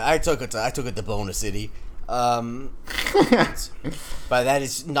 I took it to Boner City. But that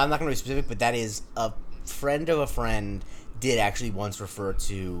is, I'm not going to be specific, but that is a friend of a friend did actually once refer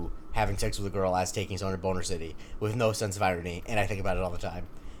to having sex with a girl as taking someone to Boner City with no sense of irony, and I think about it all the time.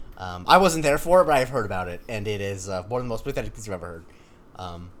 I wasn't there for it, but I've heard about it, and it is one of the most pathetic things I've ever heard.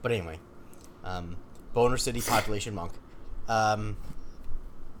 But anyway, Boner City population Monk.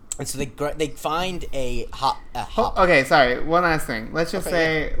 And so they find a hop. Okay, sorry. One last thing. Let's just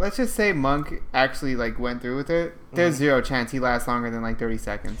say Monk actually went through with it. There's zero chance he lasts longer than 30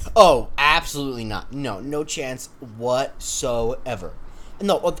 seconds. Oh, absolutely not. No chance whatsoever.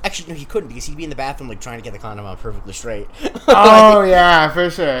 No, well, actually, no, he couldn't because he'd be in the bathroom trying to get the condom out perfectly straight. Oh yeah,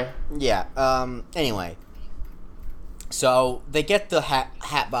 for sure. Yeah. Anyway, so they get the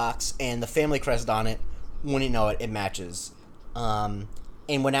hat box and the family crest on it. When you know it, it matches. And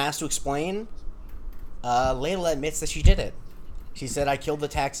when asked to explain, Layla admits that she did it. She said, "I killed the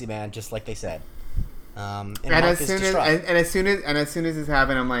taxi man," just like they said. And as soon as this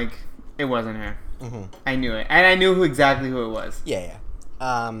happened, I'm like, it wasn't her. Mm-hmm. I knew it, and I knew exactly who it was. Yeah.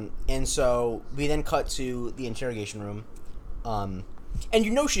 And so we then cut to the interrogation room. And she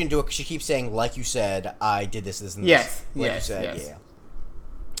didn't do it because she keeps saying, like you said, I did this, and this. Yes. Like you said, yeah.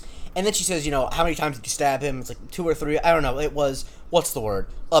 And then she says, how many times did you stab him? It's 2 or 3. I don't know. It was, what's the word?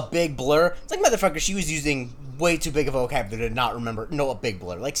 A big blur? It's motherfucker, she was using way too big of a vocabulary to not remember. No, a big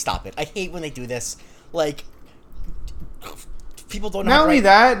blur. Stop it. I hate when they do this. People don't know. Not only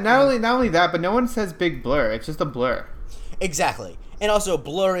that, but no one says big blur. It's just a blur. Exactly. And also,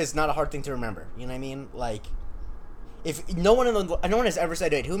 blur is not a hard thing to remember. You know what I mean? If no one has ever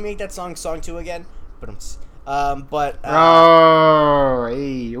said it, who made that song 2 again?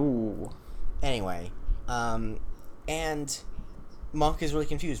 Anyway, and Monk is really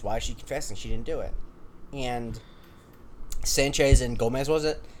confused. Why is she confessing she didn't do it? And Sanchez and Gomez, was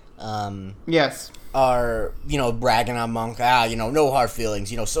it? Yes. Are, bragging on Monk. No hard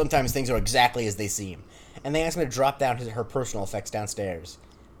feelings. Sometimes things are exactly as they seem. And they ask him to drop down her personal effects downstairs.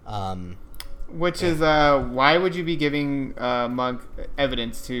 Which is, why would you be giving Monk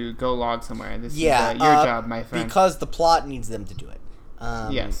evidence to go log somewhere? This is your job, my friend. Because the plot needs them to do it.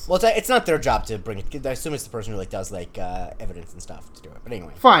 Yes. Well, it's not their job to bring it. I assume it's the person who does evidence and stuff to do it. But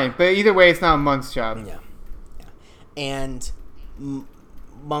anyway. Fine, but either way, it's not Monk's job. Yeah. And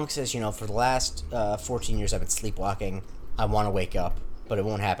Monk says, for the last 14 years I've been sleepwalking. I want to wake up, but it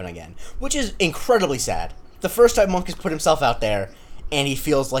won't happen again. Which is incredibly sad. The first time Monk has put himself out there, and he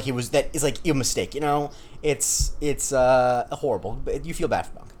feels like that is like a mistake. It's horrible. But you feel bad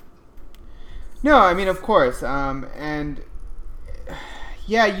for Monk. No, I mean, of course, and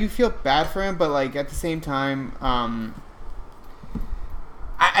yeah, you feel bad for him, but at the same time,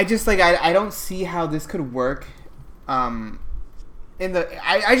 I just I don't see how this could work. I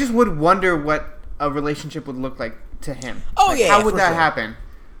just would wonder what a relationship would look like to him. Oh, how would that happen?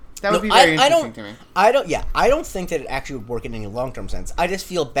 That would be very interesting to me. I don't think that it actually would work in any long-term sense. I just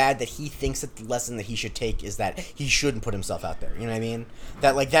feel bad that he thinks that the lesson that he should take is that he shouldn't put himself out there. You know what I mean?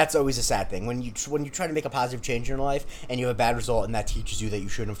 That that's always a sad thing. When you try to make a positive change in your life and you have a bad result, and that teaches you that you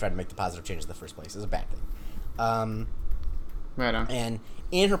shouldn't try to make the positive change in the first place. It's a bad thing. Right on. And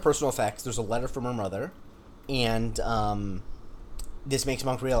in her personal effects, there's a letter from her mother, and this makes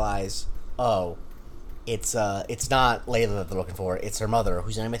Monk realize, it's not Layla that they're looking for. It's her mother,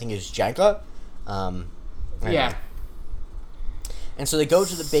 whose name I think is Janka. Yeah. And so they go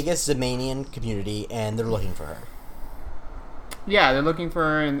to the biggest Zemenian community, and they're looking for her. Yeah, they're looking for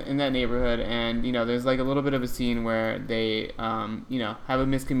her in that neighborhood, and there's a little bit of a scene where they have a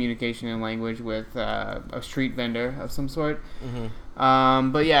miscommunication in language with a street vendor of some sort.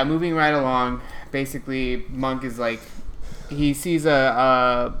 Mm-hmm. But yeah, moving right along, basically Monk is he sees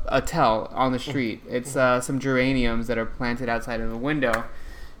a tell on the street. It's some geraniums that are planted outside of a window,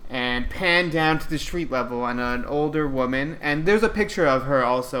 and pan down to the street level, and an older woman, and there's a picture of her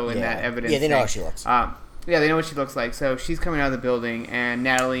also in that evidence. Yeah, they know how she looks. Yeah, they know what she looks like. So she's coming out of the building, and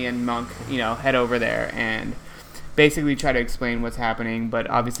Natalie and Monk, head over there and basically try to explain what's happening. But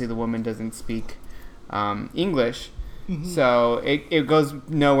obviously, the woman doesn't speak English, so it goes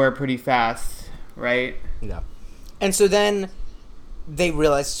nowhere pretty fast, right? Yeah. And so then they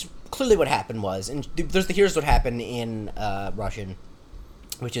realize clearly what happened was, and here's what happened in Russian,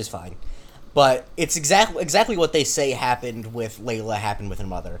 which is fine. But it's exactly what they say happened with Layla happened with her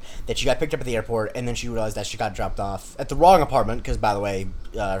mother. That she got picked up at the airport, and then she realized that she got dropped off at the wrong apartment, because, by the way,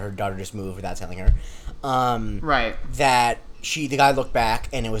 her daughter just moved without telling her. Right. That the guy looked back,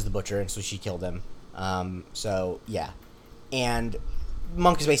 and it was the butcher, and so she killed him. So, yeah. And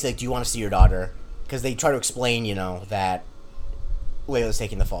Monk is basically like, do you want to see your daughter? Because they try to explain, that Layla's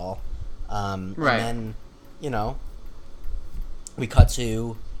taking the fall. Right. And then, we cut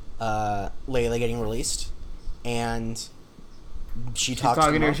to Layla getting released, and she's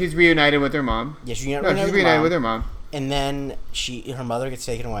talking to her. She's reunited with her mom. Yeah, she's reunited with her mom. And then her mother gets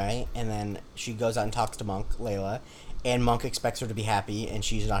taken away, and then she goes out and talks to Monk, Layla, and Monk expects her to be happy, and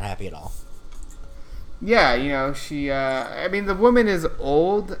she's not happy at all. Yeah, she, the woman is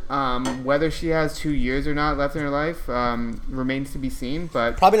old. Whether she has 2 years or not left in her life remains to be seen,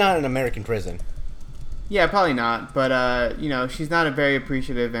 but... Probably not in an American prison. Yeah, probably not, but, she's not a very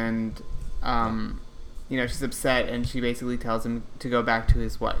appreciative, and, she's upset, and she basically tells him to go back to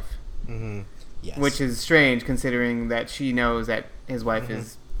his wife. Mm-hmm. Yes. Which is strange, considering that she knows that his wife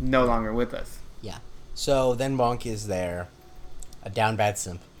is no longer with us. Yeah. So then Monk is there, a down bad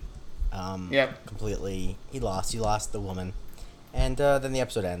simp. Yep. Completely. He lost the woman. And then the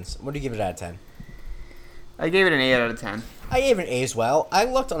episode ends. What do you give it out of 10? I gave it an 8 out of 10. I gave it an A as well. I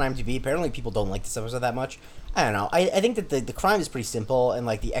looked on IMDb. Apparently people don't like this episode that much. I don't know. I think that the crime is pretty simple, and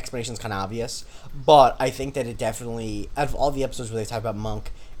the explanation's kind of obvious. But I think that it definitely, out of all the episodes where they talk about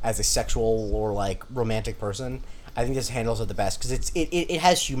Monk as a sexual or romantic person, I think this handles it the best, because it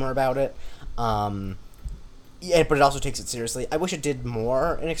has humor about it. Yeah, but it also takes it seriously. I wish it did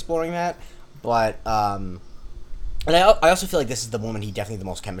more in exploring that, but and I also feel like this is the woman he definitely the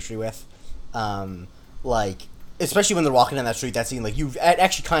most chemistry with, especially when they're walking down that street. That scene, you've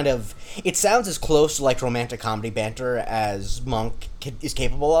actually kind of, it sounds as close to romantic comedy banter as Monk is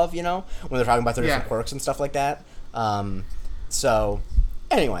capable of, when they're talking about their different quirks and stuff like that. So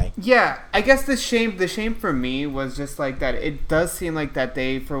Anyway. Yeah, I guess the shame for me was just like that it does seem like that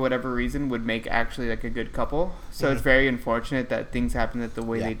they, for whatever reason, would make actually like a good couple. So it's very unfortunate that things happened the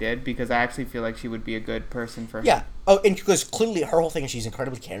way they did, because I actually feel like she would be a good person for him. Yeah. Oh, and because clearly her whole thing is she's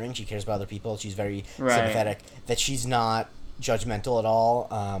incredibly caring. She cares about other people. She's very sympathetic. That she's not judgmental at all.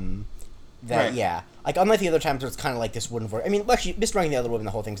 Like unlike the other times where it's kind of like this wouldn't work. I mean, actually, Mr. Monk and the other woman,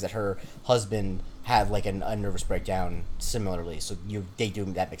 the whole thing is that her husband had like a nervous breakdown similarly. So they do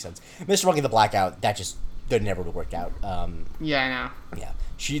that makes sense. Mr. Monk and the blackout, that never would have worked out. Yeah, I know.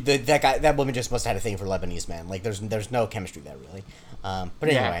 Yeah, that woman just must have had a thing for Lebanese men. Like there's no chemistry there really. But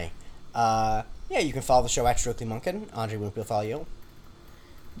anyway, you can follow the show at Strictly Monkin. Andre will follow you.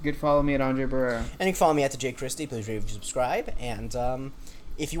 You could follow me at Andre Barrera. And you can follow me at Jake Christie. Please rate and subscribe. And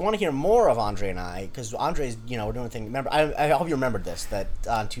if you want to hear more of Andre and I, because Andre's, we're doing a thing. Remember, I hope you remembered this, that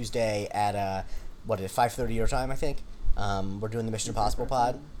on Tuesday at 5:30 your time, I think. We're doing the Mission Impossible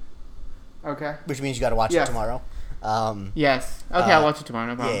pod. Okay. Which means you got to watch it tomorrow. Yes. Okay, I'll watch it tomorrow.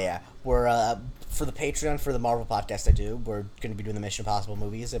 No problem. Yeah. We're for the Patreon for the Marvel podcast I do. We're going to be doing the Mission Impossible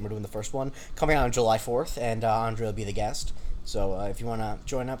movies, and we're doing the first one coming out on July 4th, and Andre will be the guest. So if you want to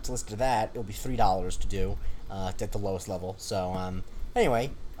join up to listen to that, it'll be $3 to do at the lowest level. So anyway,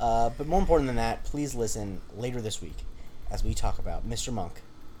 but more important than that, please listen later this week as we talk about Mr. Monk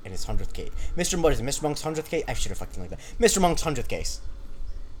and his 100th case. Mr. Monk's 100th case? I should have fucking like that. Mr. Monk's 100th case.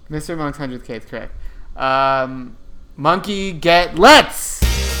 Mr. Monk's 100th case, correct. Monkey, get let's!